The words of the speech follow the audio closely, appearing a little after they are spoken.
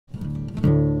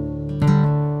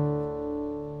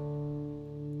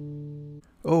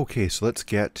Okay, so let's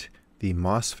get the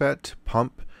MOSFET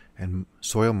pump and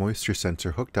soil moisture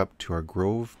sensor hooked up to our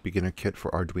Grove beginner kit for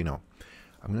Arduino.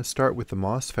 I'm going to start with the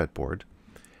MOSFET board,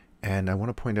 and I want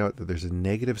to point out that there's a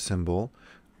negative symbol,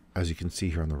 as you can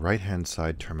see here on the right hand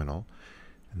side terminal,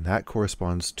 and that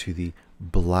corresponds to the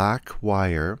black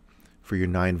wire for your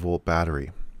 9-volt battery.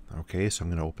 Okay, so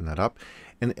I'm going to open that up,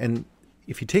 and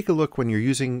if you take a look when you're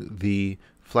using the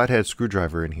flathead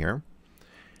screwdriver in here,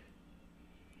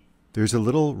 there's a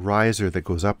little riser that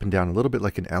goes up and down, a little bit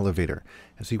like an elevator.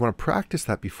 And so you want to practice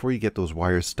that before you get those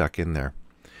wires stuck in there.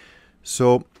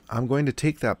 So I'm going to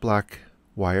take that black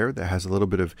wire that has a little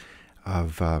bit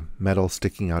of metal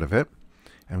sticking out of it.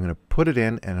 I'm going to put it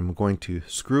in, and I'm going to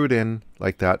screw it in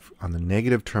like that on the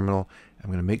negative terminal. I'm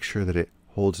going to make sure that it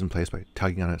holds in place by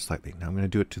tugging on it slightly. Now I'm going to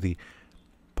do it to the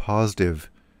positive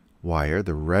wire,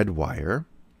 the red wire.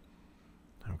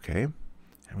 Okay,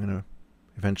 I'm going to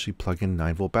eventually plug in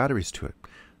 9-volt batteries to it.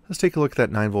 Let's take a look at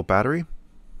that 9-volt battery.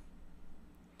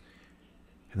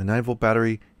 And the 9-volt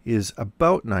battery is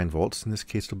about 9 volts. In this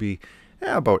case, it'll be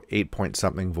about 8 point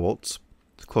something volts.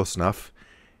 It's close enough.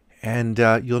 And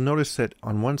you'll notice that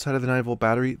on one side of the 9-volt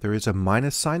battery, there is a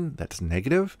minus sign that's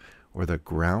negative, or the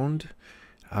ground,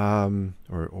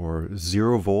 or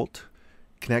 0 volt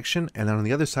connection. And then on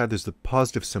the other side, there's the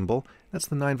positive symbol. That's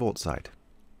the 9-volt side.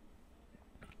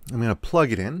 I'm going to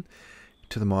plug it in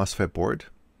to the MOSFET board,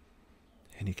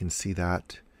 and you can see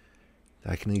that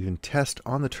I can even test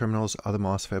on the terminals of the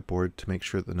MOSFET board to make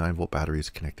sure that the 9-volt battery is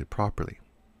connected properly.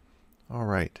 All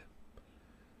right,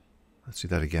 let's do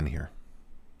that again here.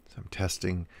 So I'm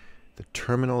testing the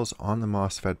terminals on the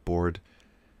MOSFET board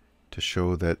to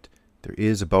show that there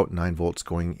is about 9 volts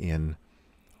going in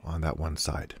on that one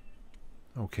side.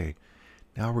 Okay,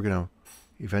 now we're going to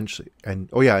eventually, and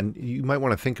oh yeah, and you might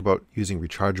want to think about using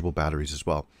rechargeable batteries as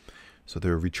well. So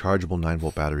there are rechargeable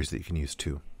 9-volt batteries that you can use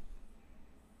too.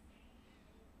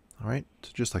 All right, so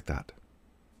just like that.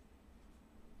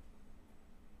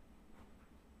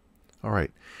 All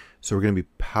right, so we're going to be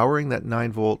powering that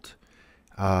 9-volt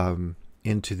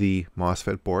into the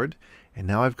MOSFET board, and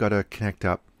now I've got to connect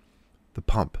up the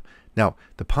pump. Now,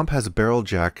 the pump has a barrel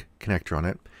jack connector on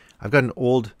it. I've got an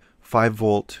old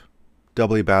 5-volt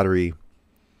AA battery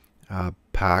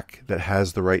pack that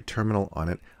has the right terminal on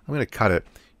it. I'm going to cut it.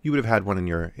 You would have had one in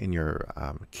your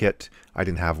kit. I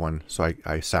didn't have one, so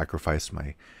I sacrificed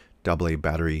my AA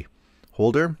battery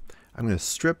holder. I'm going to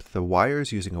strip the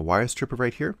wires using a wire stripper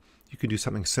right here. You can do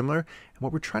something similar. And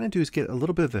what we're trying to do is get a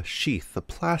little bit of the sheath, the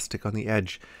plastic on the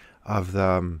edge of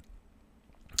the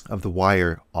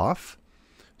wire off,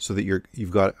 so that you've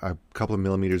got a couple of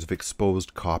millimeters of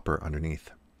exposed copper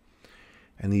underneath.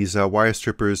 And these wire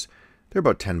strippers, they're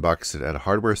about $10 at a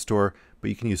hardware store, but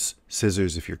you can use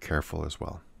scissors if you're careful as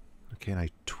well. Okay, and I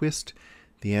twist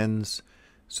the ends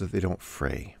so that they don't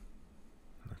fray.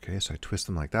 Okay, so I twist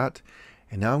them like that.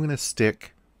 And now I'm going to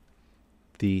stick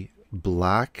the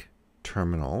black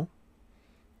terminal,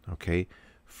 okay,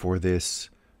 for this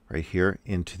right here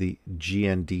into the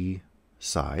GND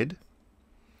side.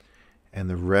 And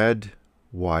the red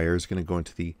wire is going to go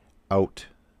into the out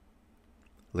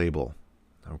label,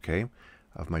 okay,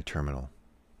 of my terminal.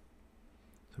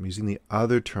 So I'm using the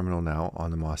other terminal now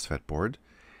on the MOSFET board.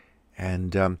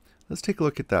 And let's take a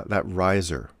look at that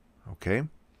riser, okay?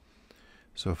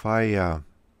 So if I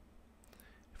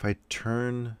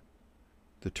turn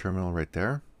the terminal right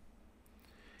there,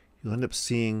 you'll end up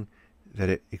seeing that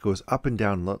it goes up and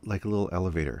down like a little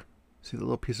elevator. See the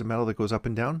little piece of metal that goes up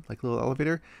and down like a little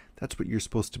elevator? That's what you're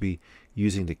supposed to be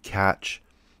using to catch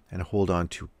and hold on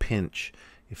to, pinch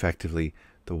effectively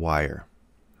the wire,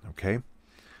 okay?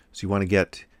 So you want to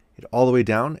get it all the way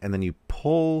down, and then you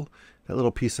pull that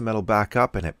little piece of metal back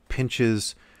up, and it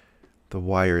pinches the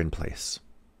wire in place.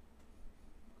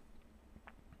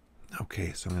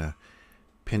 Okay, so I'm going to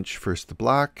pinch first the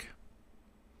black,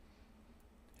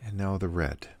 and now the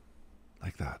red,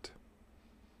 like that.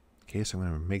 Okay, so I'm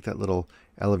going to make that little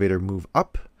elevator move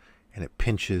up, and it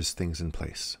pinches things in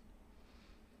place.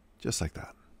 Just like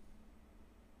that.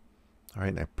 All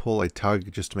right, and I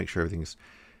tug just to make sure everything's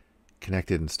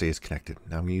connected and stays connected.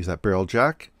 Now I'm going to use that barrel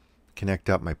jack, connect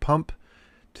up my pump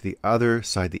to the other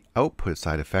side, the output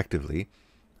side effectively,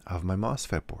 of my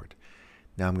MOSFET board.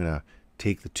 Now I'm going to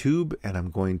take the tube, and I'm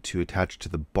going to attach to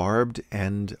the barbed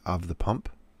end of the pump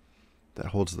that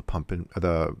holds the pump in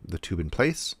the tube in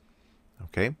place.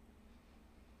 Okay,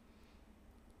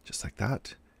 just like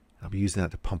that. I'll be using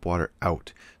that to pump water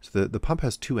out. So the pump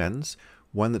has two ends,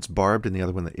 one that's barbed and the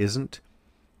other one that isn't.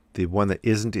 The one that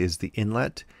isn't is the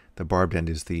inlet. The barbed end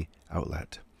is the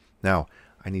outlet. Now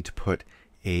I need to put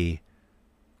a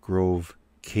Grove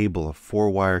cable, a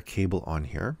 4-wire cable on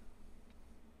here.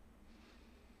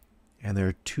 And there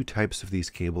are two types of these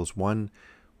cables, one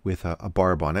with a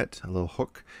barb on it, a little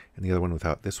hook, and the other one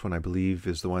without. This one, I believe,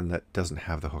 is the one that doesn't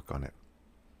have the hook on it.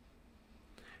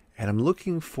 And I'm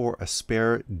looking for a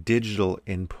spare digital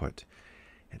input.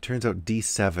 It turns out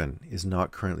D7 is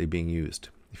not currently being used.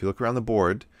 If you look around the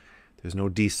board, there's no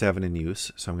D7 in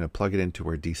use, so I'm going to plug it into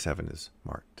where D7 is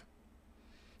marked.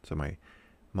 So my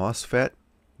MOSFET,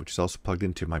 which is also plugged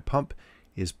into my pump,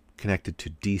 is connected to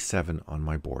D7 on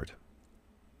my board.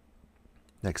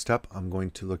 Next up, I'm going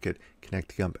to look at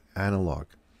connecting up analog.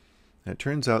 And it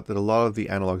turns out that a lot of the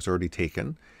analogs are already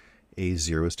taken.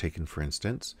 A0 is taken, for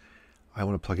instance. I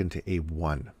want to plug into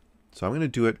A1. So I'm going to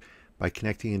do it by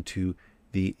connecting into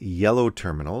the yellow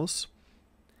terminals.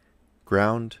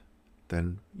 Ground,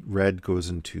 then red goes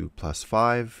into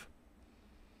 +5.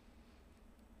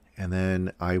 And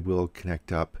then I will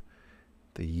connect up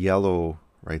the yellow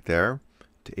right there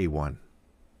to A1.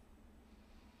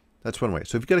 That's one way.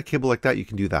 So if you've got a cable like that, you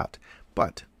can do that.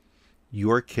 But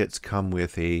your kits come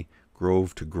with a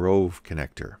Grove to Grove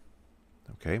connector.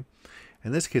 Okay.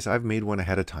 In this case, I've made one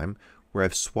ahead of time where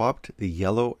I've swapped the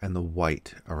yellow and the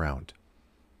white around.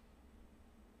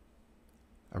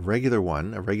 A regular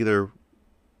one, a regular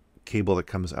cable that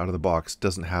comes out of the box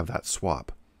doesn't have that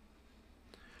swap.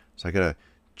 So I got to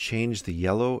change the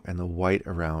yellow and the white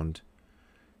around.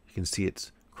 You can see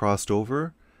it's crossed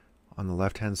over on the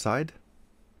left-hand side.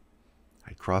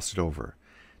 I crossed it over.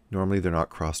 Normally they're not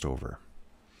crossed over.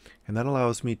 And that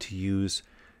allows me to use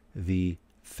the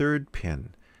third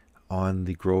pin on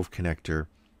the Grove connector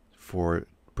for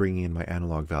bringing in my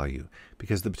analog value.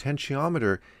 Because the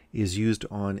potentiometer is used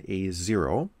on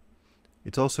A0.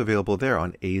 It's also available there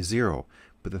on A0.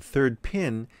 But the third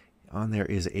pin on there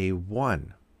is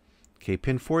A1. Okay,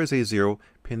 pin 4 is A0,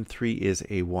 pin 3 is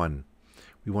A1.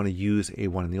 We want to use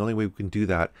A1. And the only way we can do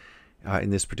that in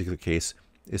this particular case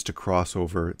is to cross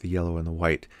over the yellow and the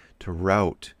white to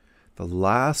route the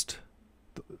last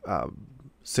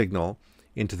signal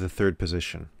into the third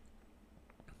position.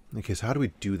 Okay, so how do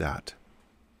we do that?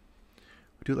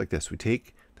 We do it like this. We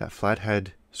take that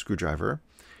flathead screwdriver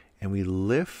and we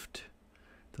lift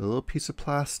the little piece of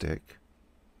plastic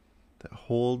that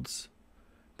holds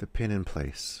the pin in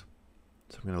place.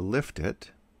 So I'm going to lift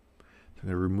it. So I'm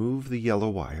going to remove the yellow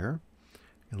wire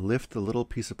and lift the little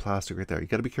piece of plastic right there. You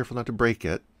got to be careful not to break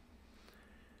it.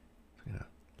 So I'm going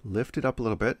to lift it up a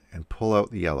little bit and pull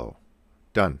out the yellow.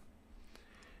 Done.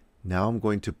 Now I'm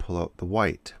going to pull out the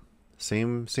white.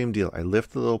 Same deal. I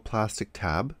lift the little plastic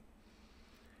tab.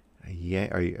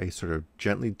 I sort of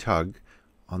gently tug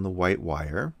on the white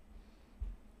wire.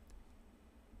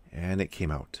 And it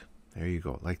came out. There you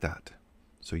go, like that.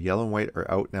 So yellow and white are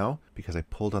out now because I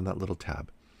pulled on that little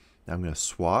tab. Now I'm going to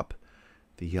swap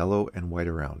the yellow and white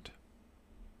around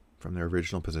from their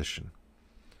original position.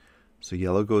 So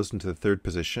yellow goes into the third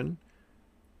position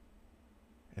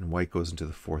and white goes into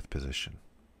the fourth position.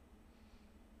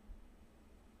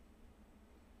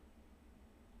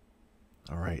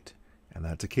 All right, and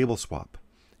that's a cable swap.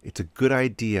 It's a good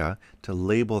idea to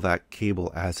label that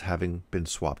cable as having been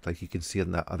swapped, like you can see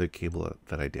on that other cable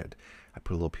that I did. I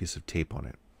put a little piece of tape on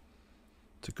it.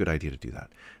 It's a good idea to do that.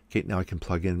 Okay, now I can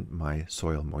plug in my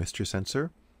soil moisture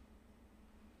sensor.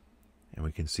 And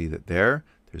we can see that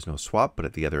there's no swap, but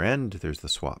at the other end, there's the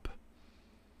swap.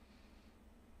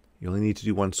 You only need to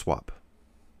do one swap.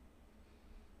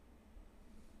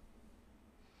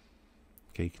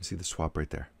 Okay, you can see the swap right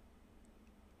there.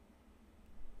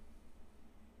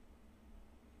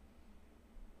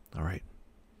 All right.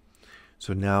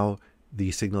 So now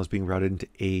the signal is being routed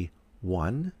into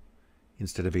A1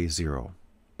 instead of A0,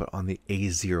 but on the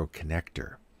A0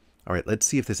 connector. All right, let's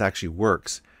see if this actually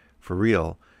works for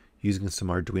real using some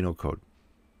Arduino code.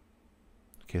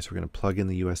 Okay, so we're going to plug in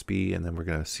the USB and then we're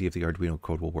going to see if the Arduino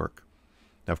code will work.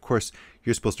 Now, of course,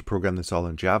 you're supposed to program this all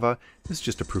in Java. This is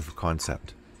just a proof of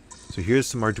concept. So here's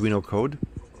some Arduino code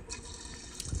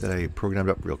that I programmed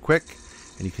up real quick.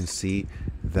 And you can see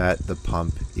that the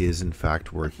pump is in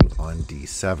fact working on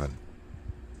D7.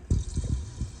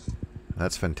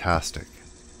 That's fantastic.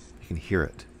 You can hear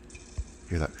it.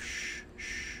 Hear that shh,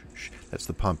 shh, shh. That's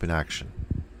the pump in action.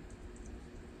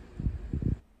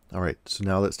 All right, so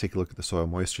now let's take a look at the soil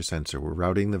moisture sensor. We're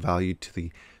routing the value to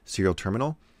the serial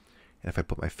terminal. And if I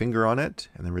put my finger on it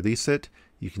and then release it,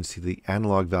 you can see the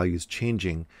analog values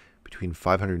changing between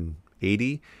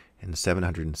 580 and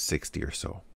 760 or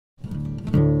so.